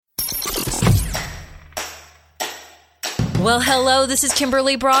Well, hello, this is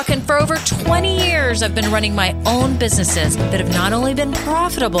Kimberly Brock, and for over 20 years, I've been running my own businesses that have not only been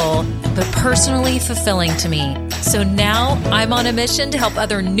profitable, but personally fulfilling to me. So now I'm on a mission to help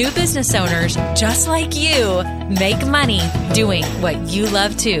other new business owners, just like you, make money doing what you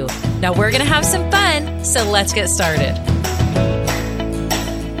love too. Now we're going to have some fun, so let's get started.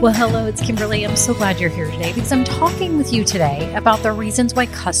 Well, hello, it's Kimberly. I'm so glad you're here today because I'm talking with you today about the reasons why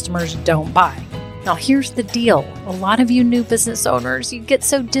customers don't buy. Now, here's the deal. A lot of you new business owners, you get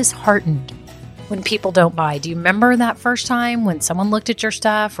so disheartened when people don't buy. Do you remember that first time when someone looked at your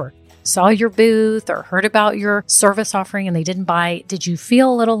stuff or saw your booth or heard about your service offering and they didn't buy? Did you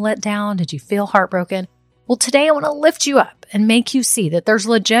feel a little let down? Did you feel heartbroken? Well, today I want to lift you up and make you see that there's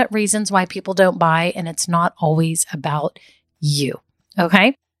legit reasons why people don't buy, and it's not always about you.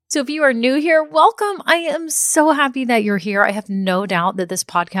 Okay? So if you are new here, welcome. I am so happy that you're here. I have no doubt that this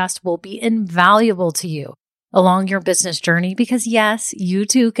podcast will be invaluable to you along your business journey because yes, you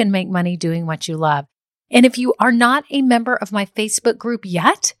too can make money doing what you love. And if you are not a member of my Facebook group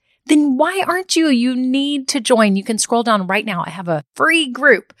yet, then why aren't you? You need to join. You can scroll down right now. I have a free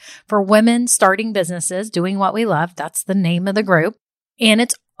group for women starting businesses, doing what we love. That's the name of the group. And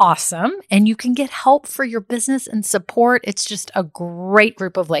it's awesome. And you can get help for your business and support. It's just a great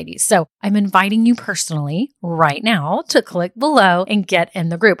group of ladies. So I'm inviting you personally right now to click below and get in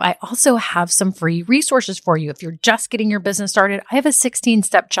the group. I also have some free resources for you. If you're just getting your business started, I have a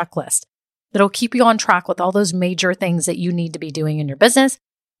 16-step checklist that'll keep you on track with all those major things that you need to be doing in your business.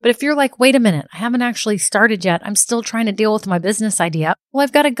 But if you're like, wait a minute, I haven't actually started yet. I'm still trying to deal with my business idea. Well,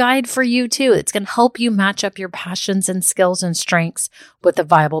 I've got a guide for you too. It's going to help you match up your passions and skills and strengths with a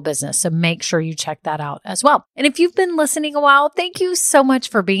viable business. So make sure you check that out as well. And if you've been listening a while, thank you so much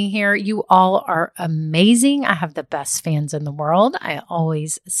for being here. You all are amazing. I have the best fans in the world. I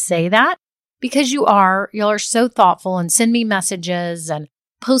always say that because y'all are so thoughtful and send me messages and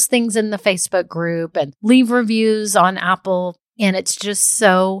post things in the Facebook group and leave reviews on Apple. And it's just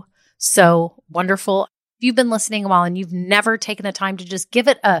so wonderful. If you've been listening a while and you've never taken the time to just give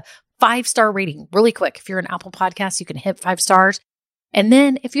it a 5-star rating really quick. If you're an Apple Podcast, you can hit 5 stars. And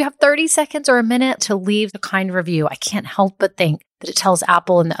then if you have 30 seconds or a minute to leave a kind review, I can't help but think that it tells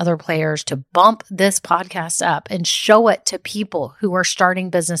Apple and the other players to bump this podcast up and show it to people who are starting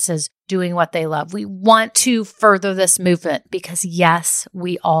businesses doing what they love. We want to further this movement because yes,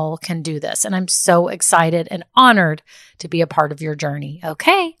 we all can do this. And I'm so excited and honored to be a part of your journey.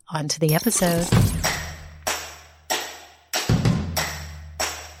 Okay, on to the episode.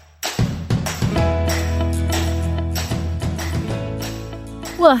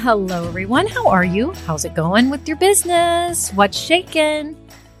 Well, hello everyone. How are you? How's it going with your business? What's shaking?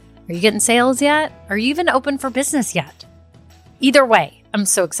 Are you getting sales yet? Are you even open for business yet? Either way, I'm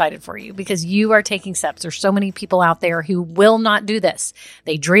so excited for you because you are taking steps. There's so many people out there who will not do this.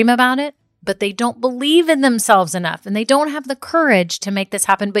 They dream about it, but they don't believe in themselves enough and they don't have the courage to make this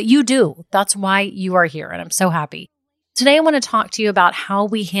happen, but you do. That's why you are here, and I'm so happy. Today, I want to talk to you about how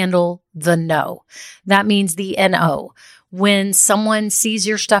we handle the no. That means the NO. When someone sees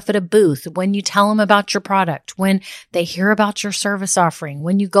your stuff at a booth, when you tell them about your product, when they hear about your service offering,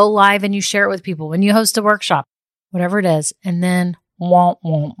 when you go live and you share it with people, when you host a workshop, whatever it is, and then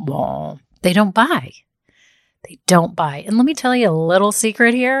they don't buy. They don't buy. And let me tell you a little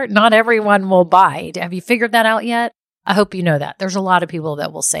secret here. Not everyone will buy. Have you figured that out yet? I hope you know that. There's a lot of people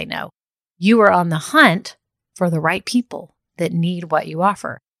that will say no. You are on the hunt for the right people that need what you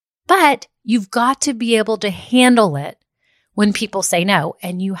offer. But you've got to be able to handle it when people say no,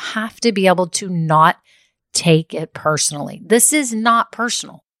 and you have to be able to not take it personally. This is not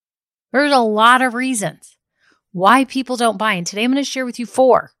personal. There's a lot of reasons why people don't buy. And today I'm going to share with you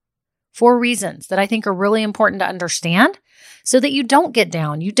four reasons that I think are really important to understand so that you don't get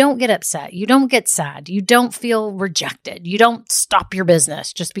down, you don't get upset, you don't get sad, you don't feel rejected, you don't stop your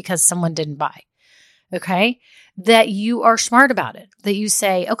business just because someone didn't buy. Okay? That you are smart about it, that you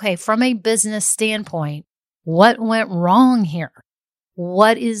say, okay, from a business standpoint, what went wrong here?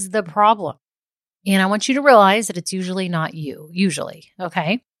 What is the problem? And I want you to realize that it's usually not you,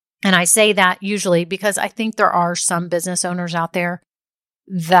 okay? And I say that usually because I think there are some business owners out there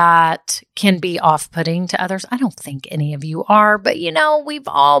that can be off-putting to others. I don't think any of you are, but we've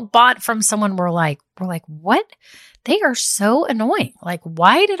all bought from someone we're like, what? They are so annoying. Like,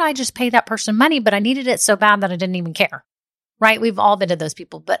 why did I just pay that person money, but I needed it so bad that I didn't even care? Right? We've all been to those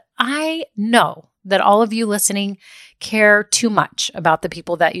people, but I know that all of you listening care too much about the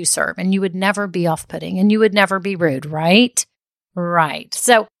people that you serve, and you would never be off-putting and you would never be rude, right? Right.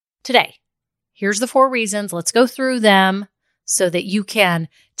 So today, here's the 4 reasons. Let's go through them so that you can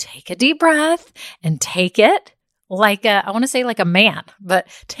take a deep breath and take it like I want to say like a man, but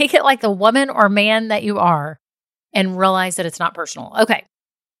take it like the woman or man that you are and realize that it's not personal. Okay.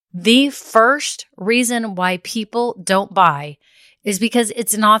 The first reason why people don't buy is because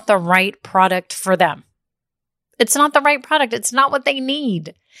it's not the right product for them. It's not the right product. It's not what they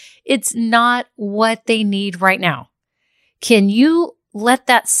need. It's not what they need right now. Can you let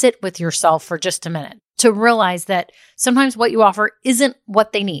that sit with yourself for just a minute to realize that sometimes what you offer isn't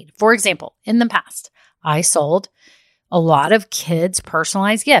what they need? For example, in the past, I sold a lot of kids'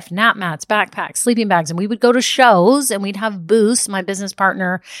 personalized gift, nap mats, backpacks, sleeping bags, and we would go to shows and we'd have booths, my business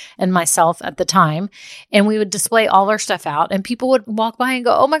partner and myself at the time, and we would display all our stuff out and people would walk by and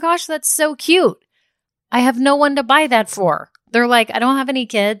go, oh my gosh, that's so cute. I have no one to buy that for. They're like, I don't have any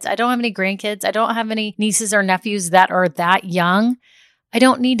kids. I don't have any grandkids. I don't have any nieces or nephews that are that young. I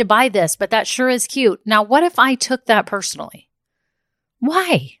don't need to buy this, but that sure is cute. Now, what if I took that personally?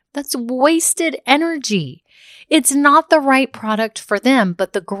 Why? That's wasted energy. It's not the right product for them,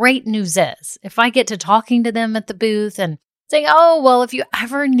 but the great news is, if I get to talking to them at the booth and saying, oh, well, if you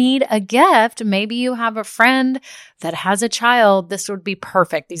ever need a gift, maybe you have a friend that has a child, this would be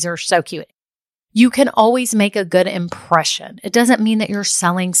perfect. These are so cute. You can always make a good impression. It doesn't mean that you're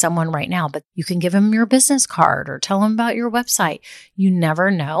selling someone right now, but you can give them your business card or tell them about your website. You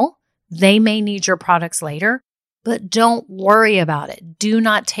never know. They may need your products later, but don't worry about it. Do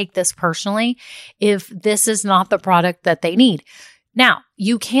not take this personally if this is not the product that they need. Now,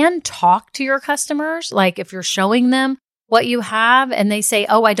 you can talk to your customers, like if you're showing them what you have and they say,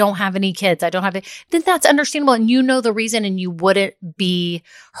 oh, I don't have any kids, then that's understandable and you know the reason and you wouldn't be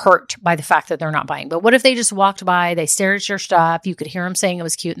hurt by the fact that they're not buying. But what if they just walked by, they stared at your stuff, you could hear them saying it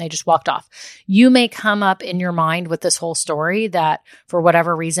was cute and they just walked off? You may come up in your mind with this whole story that for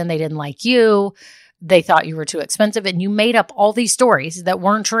whatever reason they didn't like you, they thought you were too expensive, and you made up all these stories that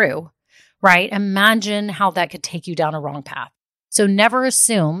weren't true, right? Imagine how that could take you down a wrong path. So never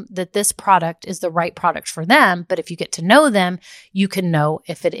assume that this product is the right product for them, but if you get to know them, you can know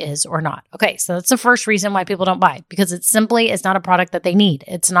if it is or not. Okay, so that's the first reason why people don't buy, because it simply is not a product that they need.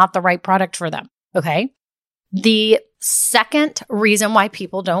 It's not the right product for them, okay? The second reason why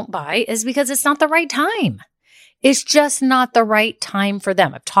people don't buy is because it's not the right time. It's just not the right time for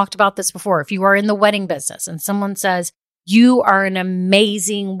them. I've talked about this before. If you are in the wedding business and someone says, you are an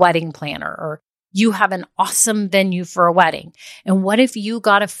amazing wedding planner, or you have an awesome venue for a wedding. And what if you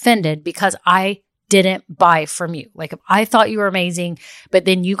got offended because I didn't buy from you? Like if I thought you were amazing, but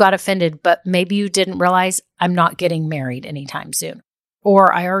then you got offended, but maybe you didn't realize I'm not getting married anytime soon,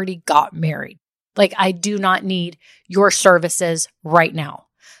 or I already got married. Like I do not need your services right now.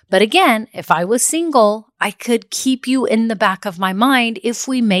 But again, if I was single, I could keep you in the back of my mind if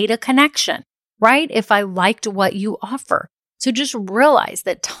we made a connection, right? If I liked what you offer. So just realize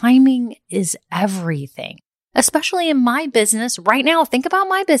that timing is everything, especially in my business right now. Think about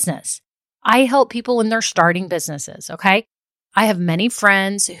my business. I help people when they're starting businesses, okay? I have many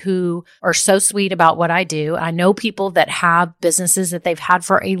friends who are so sweet about what I do. I know people that have businesses that they've had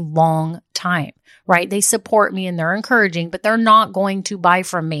for a long time, right? They support me and they're encouraging, but they're not going to buy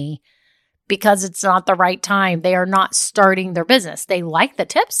from me because it's not the right time. They are not starting their business. They like the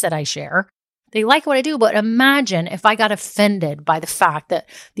tips that I share. They like what I do, but imagine if I got offended by the fact that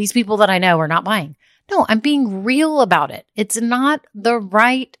these people that I know are not buying. No, I'm being real about it. It's not the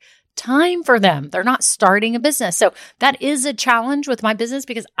right time for them. They're not starting a business. So that is a challenge with my business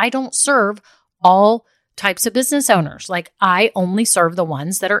because I don't serve all types of business owners. Like I only serve the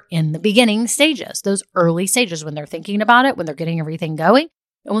ones that are in the beginning stages, those early stages when they're thinking about it, when they're getting everything going,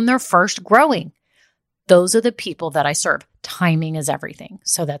 and when they're first growing. Those are the people that I serve. Timing is everything.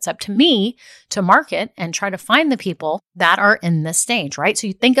 So that's up to me to market and try to find the people that are in this stage, right? So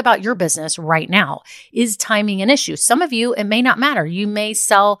you think about your business right now. Is timing an issue? Some of you, it may not matter. You may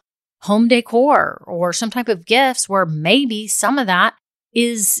sell home decor or some type of gifts where maybe some of that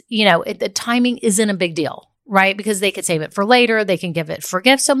is, the timing isn't a big deal, right? Because they could save it for later. They can give it for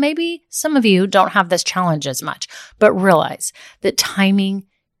gifts. So maybe some of you don't have this challenge as much, but realize that timing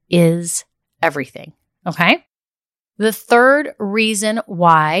is everything. Okay. The third reason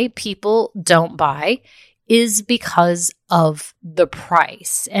why people don't buy is because of the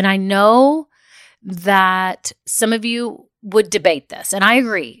price. And I know that some of you would debate this, and I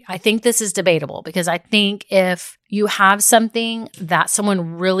agree. I think this is debatable because I think if you have something that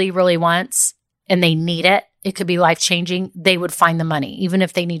someone really, really wants and they need it, it could be life-changing, they would find the money, even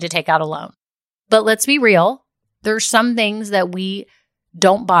if they need to take out a loan. But let's be real. There's some things that we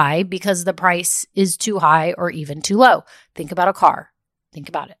don't buy because the price is too high or even too low. Think about a car. Think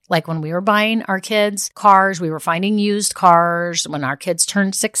about it. Like when we were buying our kids' cars, we were finding used cars. When our kids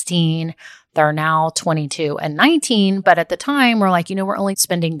turned 16, They're now 22 and 19, but at the time we're like, we're only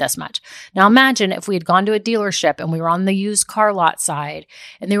spending this much. Now imagine if we had gone to a dealership and we were on the used car lot side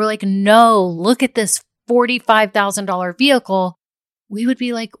and they were like, no, look at this $45,000 vehicle. We would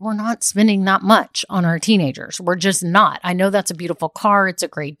be like, we're not spending that much on our teenagers. We're just not. I know that's a beautiful car. It's a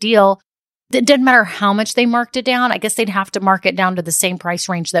great deal. It didn't matter how much they marked it down. I guess they'd have to mark it down to the same price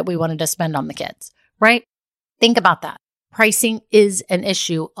range that we wanted to spend on the kids, right? Think about that. Pricing is an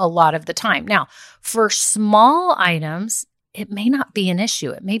issue a lot of the time. Now, for small items, it may not be an issue.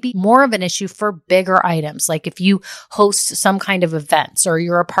 It may be more of an issue for bigger items. Like if you host some kind of events or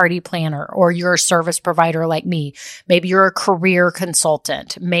you're a party planner or you're a service provider like me, maybe you're a career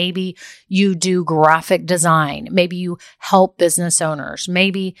consultant, maybe you do graphic design, maybe you help business owners,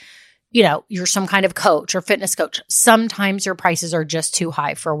 maybe you're some kind of coach or fitness coach. Sometimes your prices are just too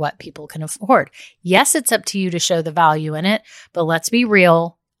high for what people can afford. Yes, it's up to you to show the value in it, but let's be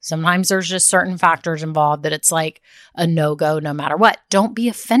real. Sometimes there's just certain factors involved that it's like a no-go no matter what. Don't be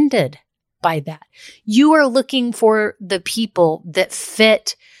offended by that. You are looking for the people that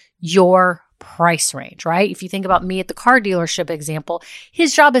fit your price range, right? If you think about me at the car dealership example,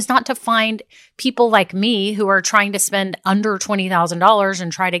 his job is not to find people like me who are trying to spend under $20,000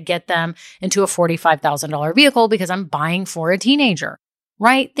 and try to get them into a $45,000 vehicle because I'm buying for a teenager,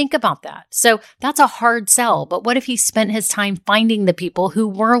 right? Think about that. So that's a hard sell. But what if he spent his time finding the people who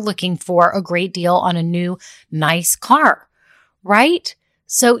were looking for a great deal on a new, nice car, right?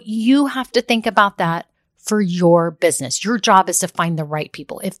 So you have to think about that for your business. Your job is to find the right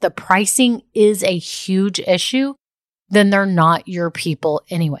people. If the pricing is a huge issue, then they're not your people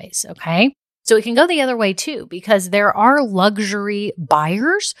anyways, okay? So it can go the other way too, because there are luxury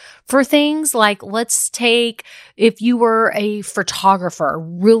buyers for things like, let's take, if you were a photographer, a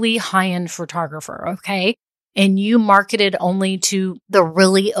really high-end photographer, okay? And you marketed only to the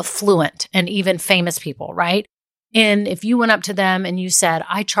really affluent and even famous people, right? And if you went up to them and you said,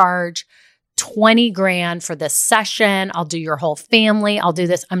 I charge $20,000 for this session. I'll do your whole family. I'll do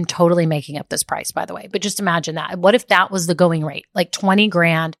this. I'm totally making up this price, by the way, but just imagine that. What if that was the going rate? Like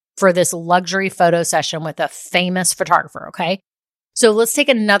 $20,000 for this luxury photo session with a famous photographer, okay? So let's take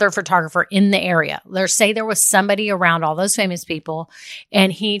another photographer in the area. Let's say there was somebody around all those famous people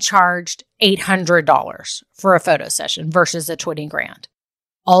and he charged $800 for a photo session versus a $20,000.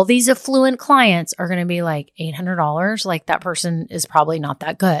 All these affluent clients are going to be like, $800? Like that person is probably not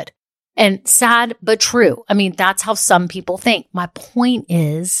that good. And sad, but true. I mean, that's how some people think. My point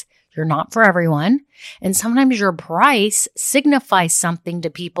is, you're not for everyone. And sometimes your price signifies something to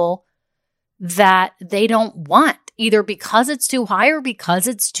people that they don't want, either because it's too high or because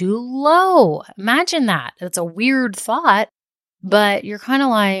it's too low. Imagine that. It's a weird thought, but you're kind of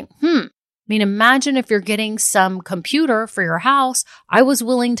like, I mean, imagine if you're getting some computer for your house. I was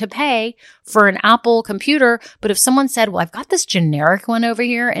willing to pay for an Apple computer, but if someone said, well, I've got this generic one over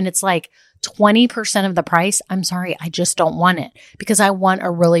here and it's like 20% of the price, I'm sorry, I just don't want it because I want a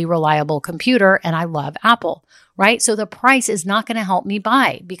really reliable computer and I love Apple, right? So the price is not going to help me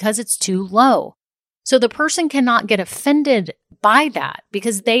buy because it's too low. So the person cannot get offended by that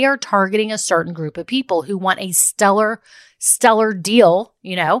because they are targeting a certain group of people who want a stellar deal,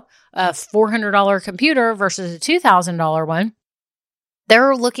 a $400 computer versus a $2,000 one.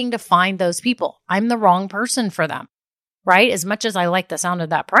 They're looking to find those people. I'm the wrong person for them, right? As much as I like the sound of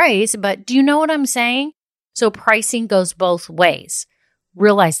that price, but do you know what I'm saying? So pricing goes both ways.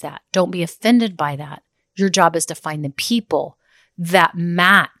 Realize that. Don't be offended by that. Your job is to find the people that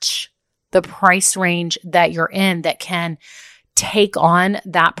match the price range that you're in that can take on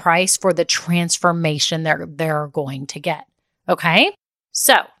that price for the transformation they're going to get. Okay?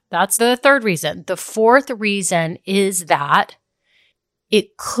 So that's the third reason. The fourth reason is that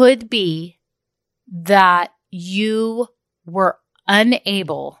it could be that you were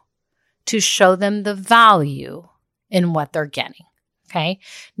unable to show them the value in what they're getting. Okay?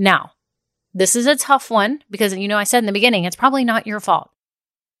 Now, this is a tough one because, I said in the beginning, it's probably not your fault.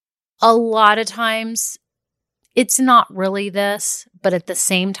 A lot of times, it's not really this, but at the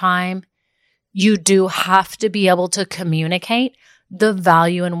same time, you do have to be able to communicate the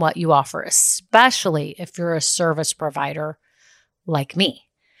value in what you offer, especially if you're a service provider like me.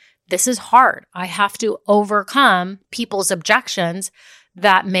 This is hard. I have to overcome people's objections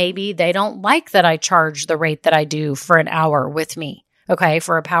that maybe they don't like that I charge the rate that I do for an hour with me, okay,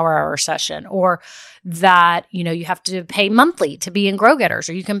 for a power hour session, or that, you have to pay monthly to be in Grow Getters,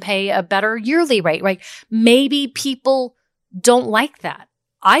 or you can pay a better yearly rate, right? Maybe people don't like that.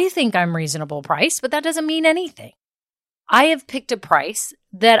 I think I'm reasonable price, but that doesn't mean anything. I have picked a price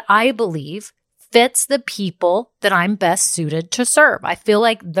that I believe fits the people that I'm best suited to serve. I feel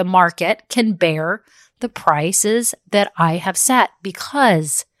like the market can bear the prices that I have set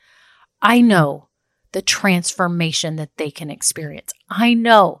because I know the transformation that they can experience. I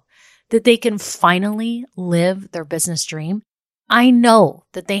know that they can finally live their business dream. I know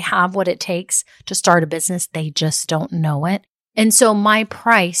that they have what it takes to start a business. They just don't know it. And so my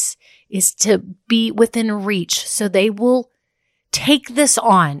price is to be within reach. So they will take this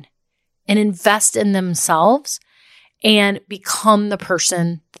on and invest in themselves and become the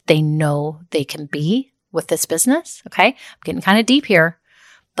person that they know they can be with this business. Okay. I'm getting kind of deep here,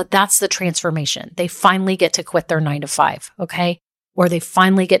 but that's the transformation. They finally get to quit their 9 to 5. Okay. Or they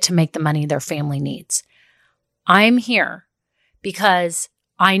finally get to make the money their family needs. I'm here because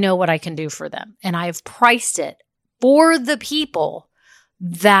I know what I can do for them. And I've priced it for the people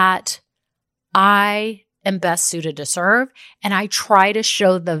that I am best suited to serve. And I try to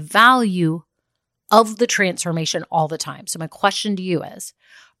show the value of the transformation all the time. So my question to you is,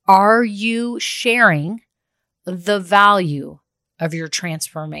 are you sharing the value of your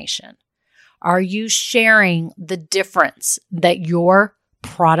transformation? Are you sharing the difference that your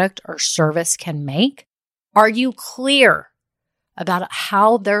product or service can make? Are you clear about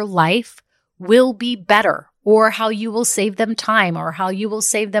how their life will be better, or how you will save them time, or how you will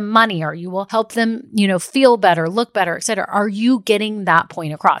save them money, or you will help them, feel better, look better, et cetera? Are you getting that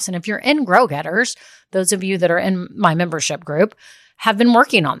point across? And if you're in Grow Getters, those of you that are in my membership group have been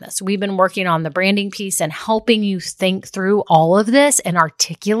working on this. We've been working on the branding piece and helping you think through all of this and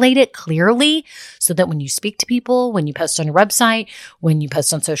articulate it clearly so that when you speak to people, when you post on your website, when you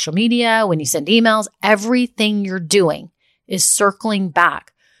post on social media, when you send emails, everything you're doing is circling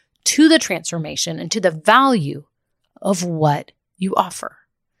back to the transformation and to the value of what you offer.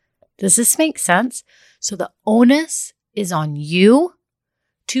 Does this make sense? So the onus is on you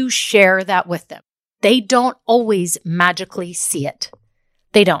to share that with them. They don't always magically see it.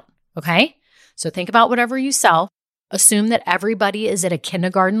 They don't, okay? So think about whatever you sell. Assume that everybody is at a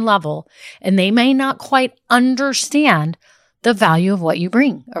kindergarten level and they may not quite understand the value of what you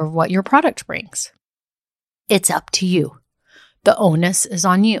bring or what your product brings. It's up to you. The onus is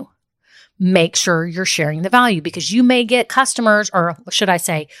on you. Make sure you're sharing the value because you may get customers, or should I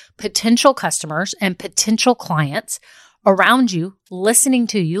say potential customers and potential clients around you, listening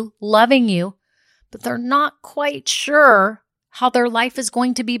to you, loving you, but they're not quite sure how their life is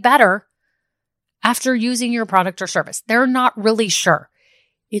going to be better after using your product or service. They're not really sure.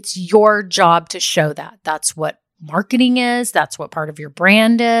 It's your job to show that. That's what marketing is. That's what part of your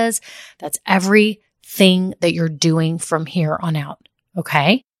brand is. That's everything that you're doing from here on out.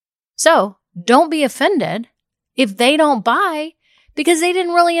 Okay? So don't be offended if they don't buy because they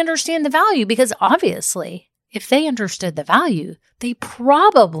didn't really understand the value, because obviously if they understood the value, they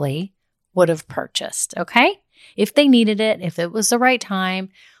probably would have purchased, okay? If they needed it, if it was the right time,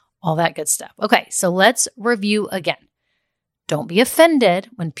 all that good stuff. Okay, so let's review again. Don't be offended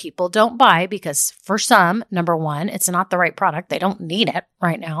when people don't buy because for some, number one, it's not the right product. They don't need it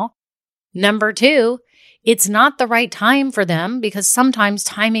right now. Number two, it's not the right time for them because sometimes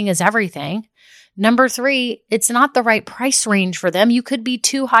timing is everything. Number three, it's not the right price range for them. You could be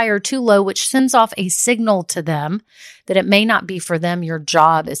too high or too low, which sends off a signal to them that it may not be for them. Your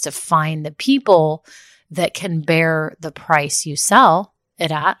job is to find the people that can bear the price you sell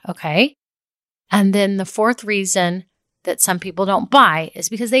it at, okay? And then the fourth reason that some people don't buy is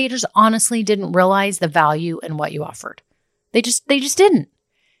because they just honestly didn't realize the value in what you offered. They just didn't.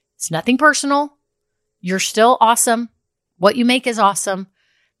 It's nothing personal. You're still awesome. What you make is awesome.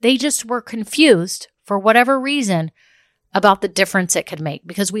 They just were confused for whatever reason about the difference it could make,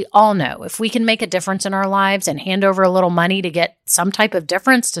 because we all know if we can make a difference in our lives and hand over a little money to get some type of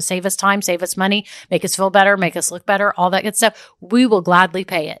difference to save us time, save us money, make us feel better, make us look better, all that good stuff, we will gladly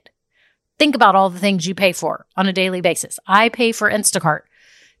pay it. Think about all the things you pay for on a daily basis. I pay for Instacart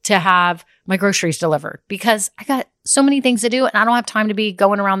to have my groceries delivered because I got so many things to do and I don't have time to be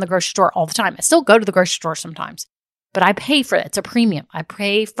going around the grocery store all the time. I still go to the grocery store sometimes, but I pay for it. It's a premium. I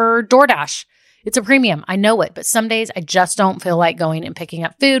pay for DoorDash. It's a premium. I know it, but some days I just don't feel like going and picking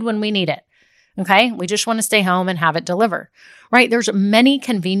up food when we need it. Okay? We just want to stay home and have it delivered, right? There's many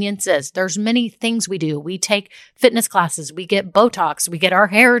conveniences. There's many things we do. We take fitness classes. We get Botox. We get our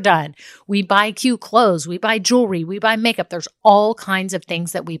hair done. We buy cute clothes. We buy jewelry. We buy makeup. There's all kinds of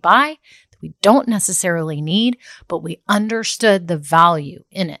things that we buy that we don't necessarily need, but we understood the value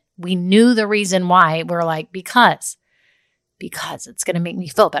in it. We knew the reason why. We're like, because it's going to make me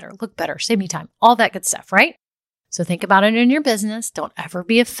feel better, look better, save me time, all that good stuff, right? So think about it in your business. Don't ever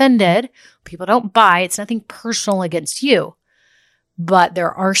be offended. People don't buy. It's nothing personal against you. But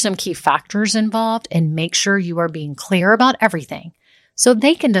there are some key factors involved, and make sure you are being clear about everything so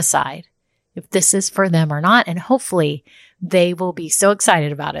they can decide if this is for them or not. And hopefully they will be so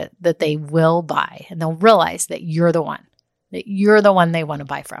excited about it that they will buy, and they'll realize that you're the one they want to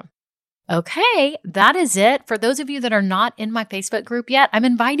buy from. Okay, that is it. For those of you that are not in my Facebook group yet, I'm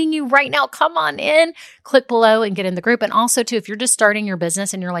inviting you right now. Come on in, click below and get in the group. And also too, if you're just starting your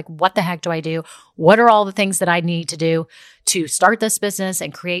business and you're like, what the heck do I do? What are all the things that I need to do to start this business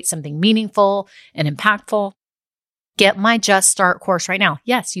and create something meaningful and impactful? Get my Just Start course right now.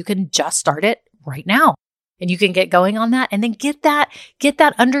 Yes, you can just start it right now. And you can get going on that and then get that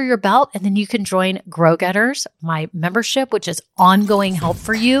under your belt. And then you can join Grow Getters, my membership, which is ongoing help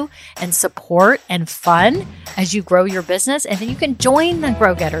for you and support and fun as you grow your business. And then you can join the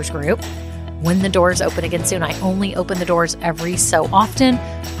Grow Getters group when the doors open again soon. I only open the doors every so often.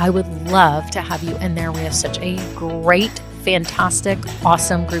 I would love to have you in there. We have such a great, fantastic,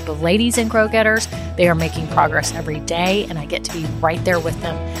 awesome group of ladies in Grow Getters. They are making progress every day, and I get to be right there with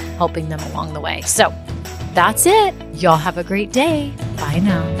them, helping them along the way. So that's it. Y'all have a great day. Bye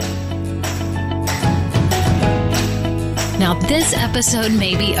now. Now, this episode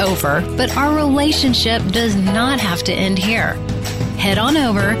may be over, but our relationship does not have to end here. Head on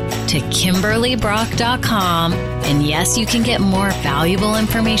over to KimberlyBrock.com, and yes, you can get more valuable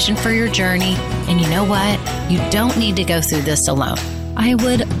information for your journey. And you know what? You don't need to go through this alone. I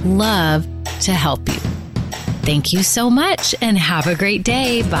would love to help you. Thank you so much, and have a great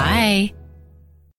day. Bye.